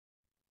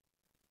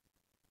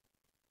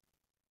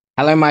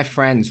Hello, my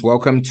friends.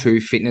 Welcome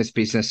to Fitness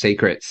Business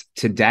Secrets.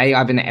 Today, I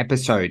have an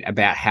episode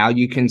about how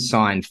you can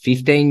sign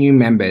 15 new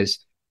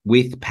members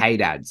with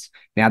paid ads.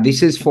 Now,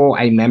 this is for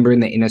a member in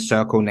the inner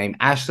circle named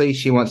Ashley.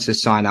 She wants to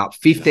sign up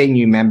 15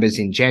 new members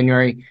in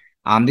January.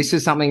 This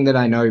is something that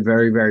I know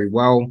very, very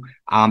well.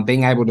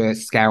 Being able to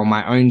scale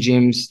my own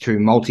gyms to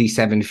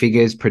multi-seven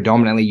figures,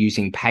 predominantly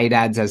using paid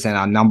ads as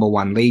our number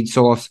one lead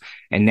source.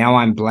 And now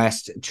I'm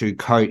blessed to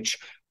coach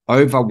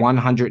over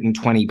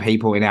 120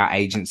 people in our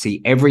agency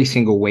every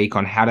single week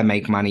on how to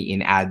make money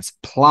in ads,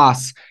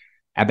 plus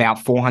about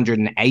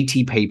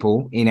 480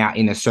 people in our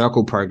inner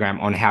circle program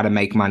on how to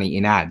make money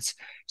in ads.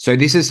 So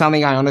this is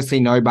something I honestly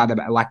know by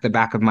the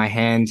back of my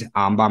hand,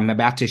 but I'm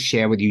about to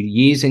share with you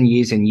years and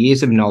years and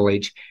years of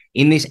knowledge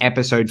in this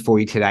episode for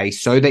you today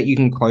so that you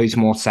can close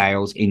more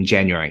sales in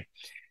January.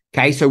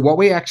 Okay, so what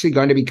we're actually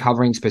going to be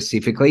covering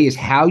specifically is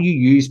how you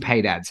use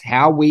paid ads,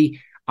 how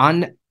we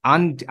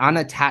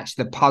unattach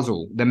the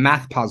puzzle, the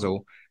math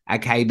puzzle,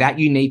 okay, that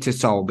you need to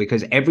solve,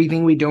 because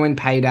everything we do in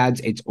paid ads,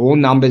 it's all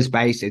numbers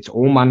based, it's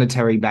all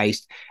monetary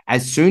based.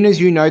 As soon as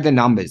you know the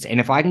numbers,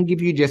 and if I can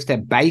give you just a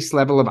base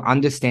level of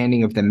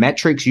understanding of the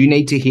metrics you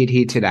need to hit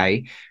here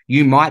today,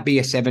 you might be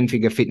a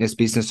seven-figure fitness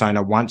business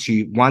owner once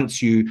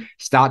you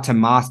start to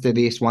master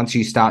this, once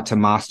you start to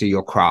master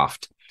your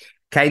craft.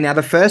 Okay, now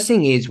the first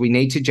thing is we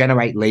need to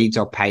generate leads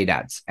or paid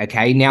ads.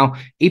 Okay, now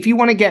if you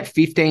want to get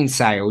 15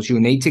 sales,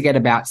 you'll need to get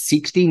about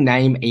 60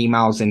 name,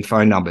 emails, and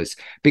phone numbers,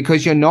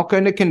 because you're not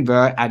going to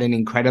convert at an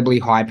incredibly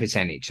high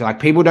percentage. Like,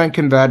 people don't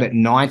convert at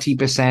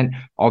 90%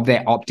 of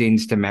their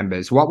opt-ins to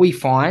members. What we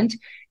find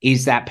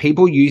is that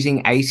people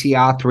using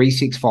ACR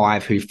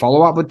 365 who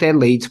follow up with their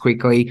leads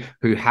quickly,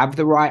 who have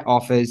the right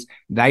offers,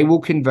 they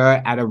will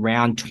convert at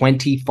around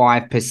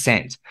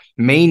 25%.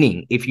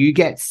 Meaning, if you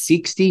get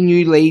 60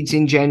 new leads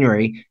in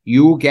January,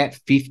 you will get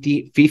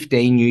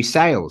 15 new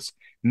sales.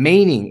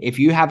 Meaning, if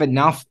you have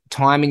enough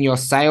time in your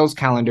sales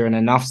calendar and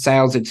enough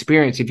sales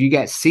experience, if you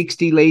get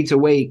 60 leads a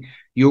week,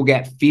 you'll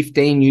get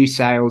 15 new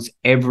sales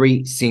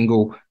every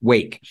single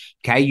week.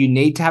 Okay, you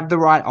need to have the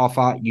right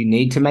offer. You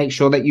need to make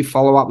sure that you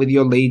follow up with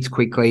your leads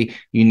quickly.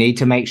 You need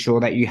to make sure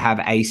that you have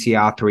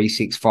ACR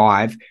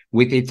 365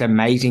 with its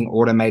amazing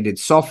automated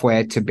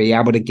software to be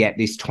able to get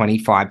this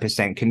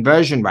 25%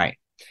 conversion rate.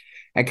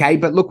 Okay,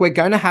 but look, we're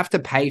going to have to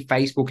pay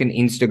Facebook and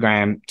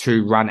Instagram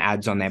to run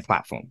ads on their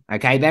platform.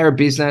 Okay, they're a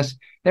business.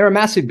 They're a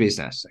massive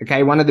business.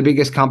 Okay, one of the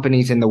biggest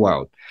companies in the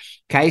world.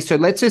 Okay, so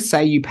let's just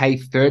say you pay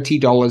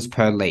 $30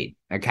 per lead.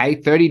 Okay,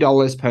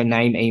 $30 per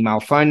name, email,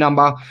 phone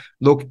number.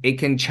 Look, it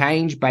can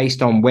change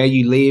based on where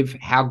you live,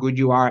 how good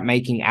you are at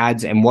making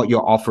ads, and what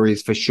your offer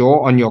is for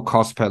sure on your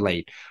cost per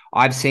lead.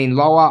 I've seen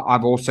lower.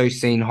 I've also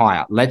seen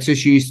higher. Let's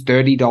just use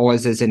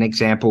 $30 as an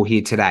example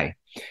here today.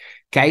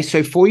 Okay,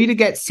 so for you to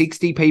get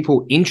 60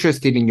 people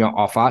interested in your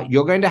offer,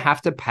 you're going to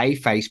have to pay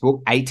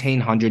Facebook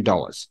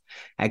 $1,800.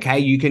 Okay,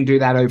 you can do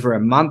that over a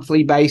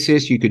monthly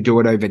basis. You could do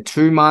it over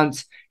 2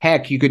 months.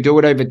 Heck, you could do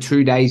it over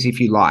 2 days if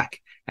you like.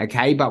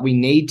 Okay, but we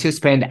need to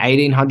spend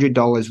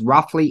 $1,800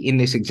 roughly in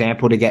this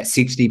example to get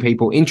 60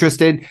 people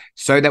interested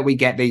so that we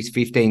get these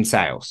 15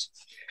 sales.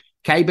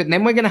 Okay, but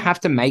then we're going to have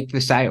to make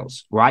the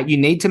sales, right? You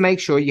need to make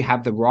sure you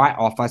have the right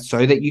offer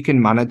so that you can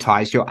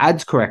monetize your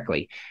ads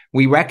correctly.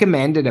 We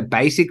recommend at a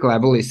basic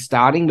level is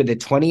starting with a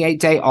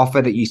 28-day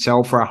offer that you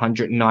sell for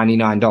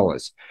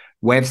 $199.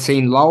 We've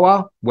seen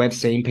lower, we've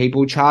seen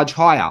people charge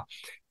higher.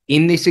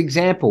 In this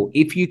example,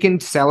 if you can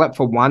sell it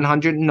for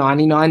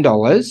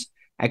 $199,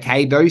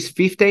 okay, those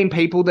 15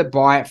 people that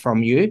buy it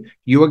from you,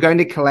 you are going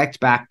to collect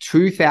back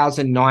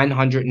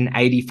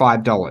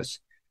 $2,985.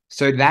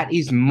 So that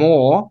is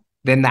more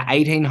than the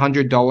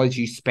 $1,800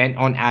 you spent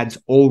on ads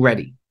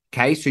already.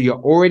 Okay, so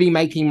you're already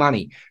making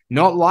money,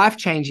 not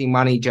life-changing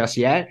money just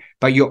yet,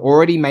 but you're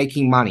already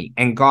making money.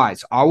 And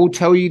guys, I will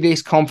tell you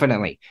this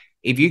confidently.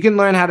 If you can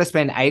learn how to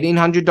spend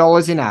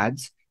 $1,800 in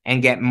ads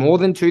and get more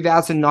than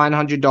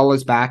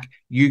 $2,900 back,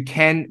 you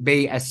can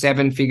be a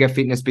seven-figure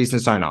fitness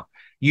business owner.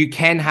 You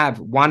can have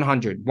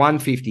 100,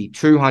 150,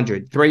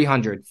 200,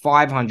 300,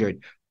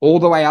 500, all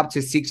the way up to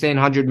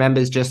 1,600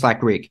 members just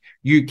like Rick.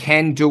 You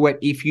can do it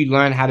if you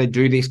learn how to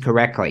do this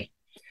correctly.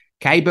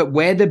 Okay, but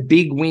where the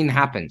big win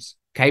happens,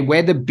 okay,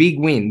 where the big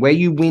win, where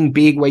you win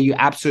big, where you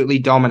absolutely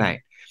dominate.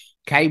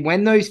 Okay,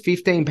 when those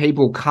 15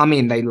 people come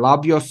in, they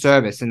love your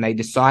service and they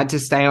decide to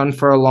stay on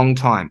for a long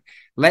time.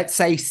 Let's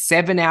say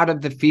 7 out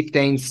of the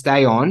 15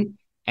 stay on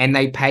and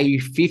they pay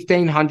you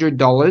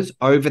 $1,500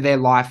 over their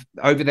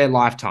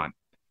lifetime.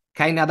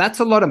 Okay, now that's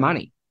a lot of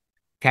money.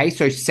 Okay,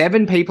 so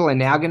 7 people are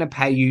now going to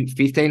pay you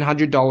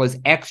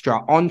 $1,500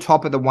 extra on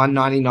top of the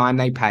 $199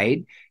 they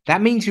paid.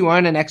 That means you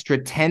earn an extra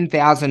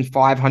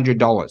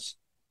 $10,500.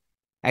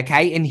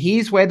 Okay, and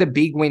here's where the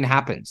big win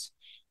happens.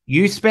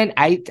 You spent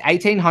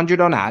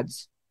 $1,800 on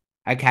ads,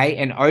 okay,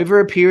 and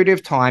over a period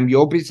of time,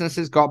 your business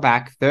has got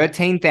back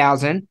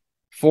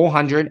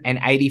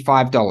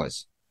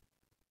 $13,485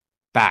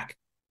 back.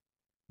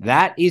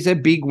 That is a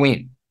big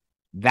win.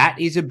 That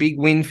is a big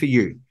win for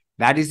you.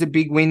 That is a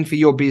big win for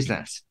your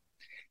business.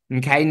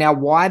 Okay, now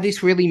why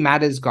this really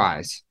matters,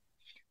 guys.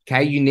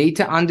 Okay, you need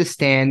to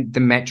understand the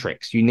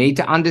metrics. You need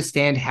to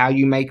understand how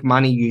you make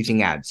money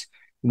using ads.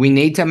 We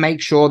need to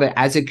make sure that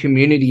as a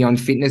community on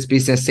Fitness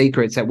Business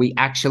Secrets that we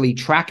actually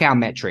track our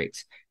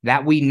metrics,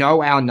 that we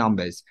know our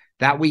numbers,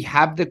 that we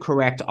have the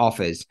correct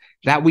offers,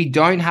 that we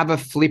don't have a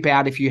flip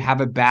out if you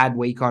have a bad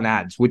week on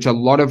ads, which a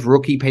lot of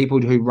rookie people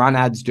who run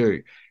ads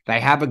do. They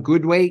have a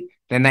good week,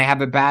 then they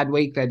have a bad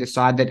week, they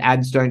decide that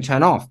ads don't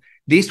turn off.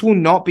 This will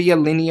not be a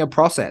linear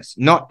process.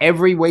 Not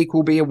every week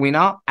will be a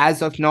winner,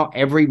 as of not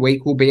every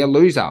week will be a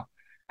loser.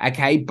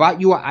 Okay,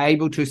 but you are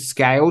able to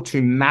scale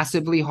to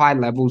massively high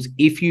levels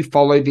if you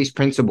follow this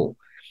principle.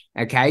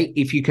 Okay,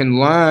 if you can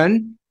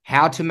learn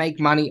how to make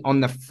money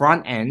on the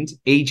front end,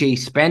 e.g.,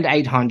 spend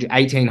 800,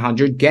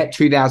 1,800, get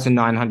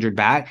 2,900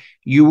 back,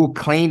 you will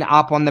clean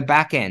up on the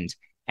back end.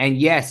 And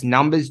yes,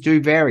 numbers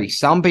do vary.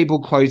 Some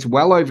people close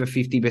well over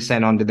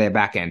 50% onto their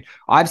back end.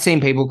 I've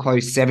seen people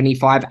close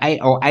 75, 8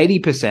 or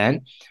 80%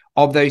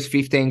 of those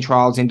 15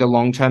 trials into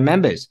long-term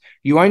members.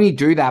 You only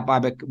do that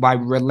by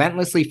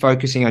relentlessly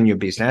focusing on your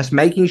business,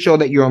 making sure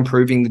that you're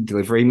improving the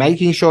delivery,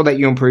 making sure that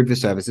you improve the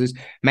services,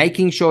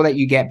 making sure that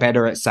you get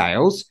better at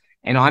sales.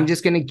 And I'm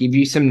just going to give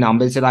you some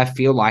numbers that I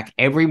feel like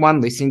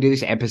everyone listening to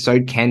this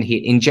episode can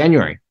hit in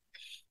January.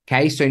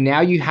 Okay, so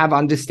now you have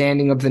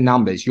understanding of the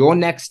numbers. Your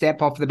next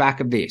step off the back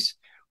of this.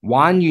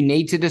 One, you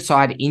need to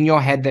decide in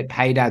your head that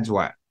paid ads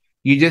work.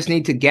 You just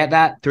need to get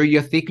that through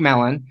your thick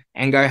melon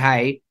and go,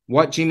 hey,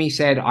 what Jimmy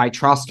said, I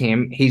trust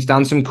him. He's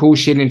done some cool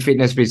shit in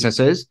fitness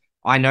businesses.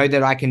 I know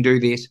that I can do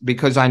this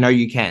because I know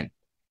you can.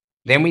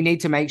 Then we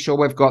need to make sure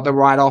we've got the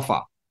right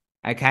offer.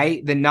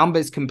 Okay, the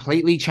numbers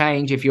completely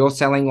change if you're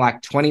selling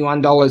like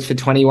 $21 for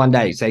 21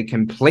 days. They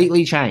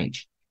completely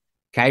change.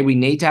 Okay, we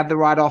need to have the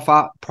right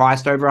offer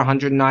priced over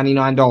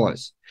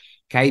 $199.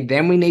 Okay,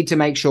 then we need to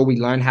make sure we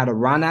learn how to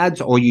run ads,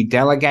 or you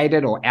delegate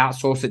it or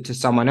outsource it to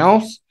someone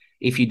else.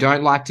 If you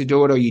don't like to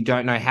do it or you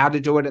don't know how to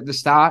do it at the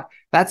start,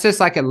 that's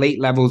just like elite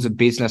levels of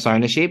business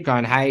ownership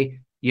going, hey,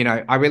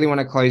 I really want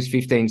to close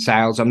 15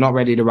 sales. I'm not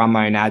ready to run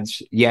my own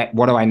ads yet.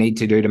 What do I need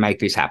to do to make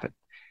this happen?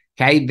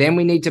 Okay, then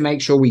we need to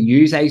make sure we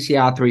use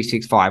ACR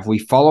 365. We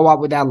follow up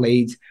with our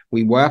leads.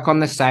 We work on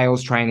the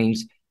sales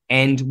trainings,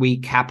 and we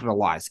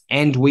capitalize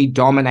and we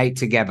dominate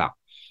together.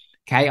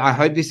 Okay, I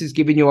hope this has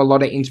given you a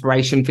lot of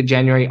inspiration for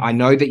January. I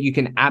know that you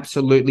can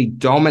absolutely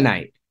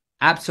dominate.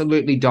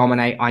 Absolutely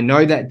dominate. I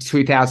know that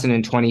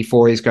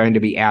 2024 is going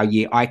to be our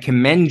year. I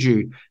commend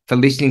you for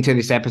listening to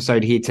this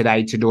episode here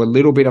today to do a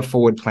little bit of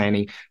forward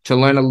planning, to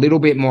learn a little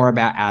bit more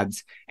about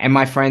ads. And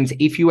my friends,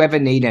 if you ever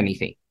need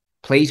anything,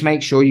 please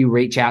make sure you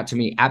reach out to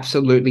me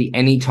absolutely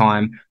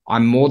anytime.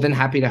 I'm more than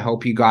happy to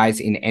help you guys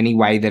in any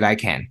way that I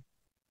can.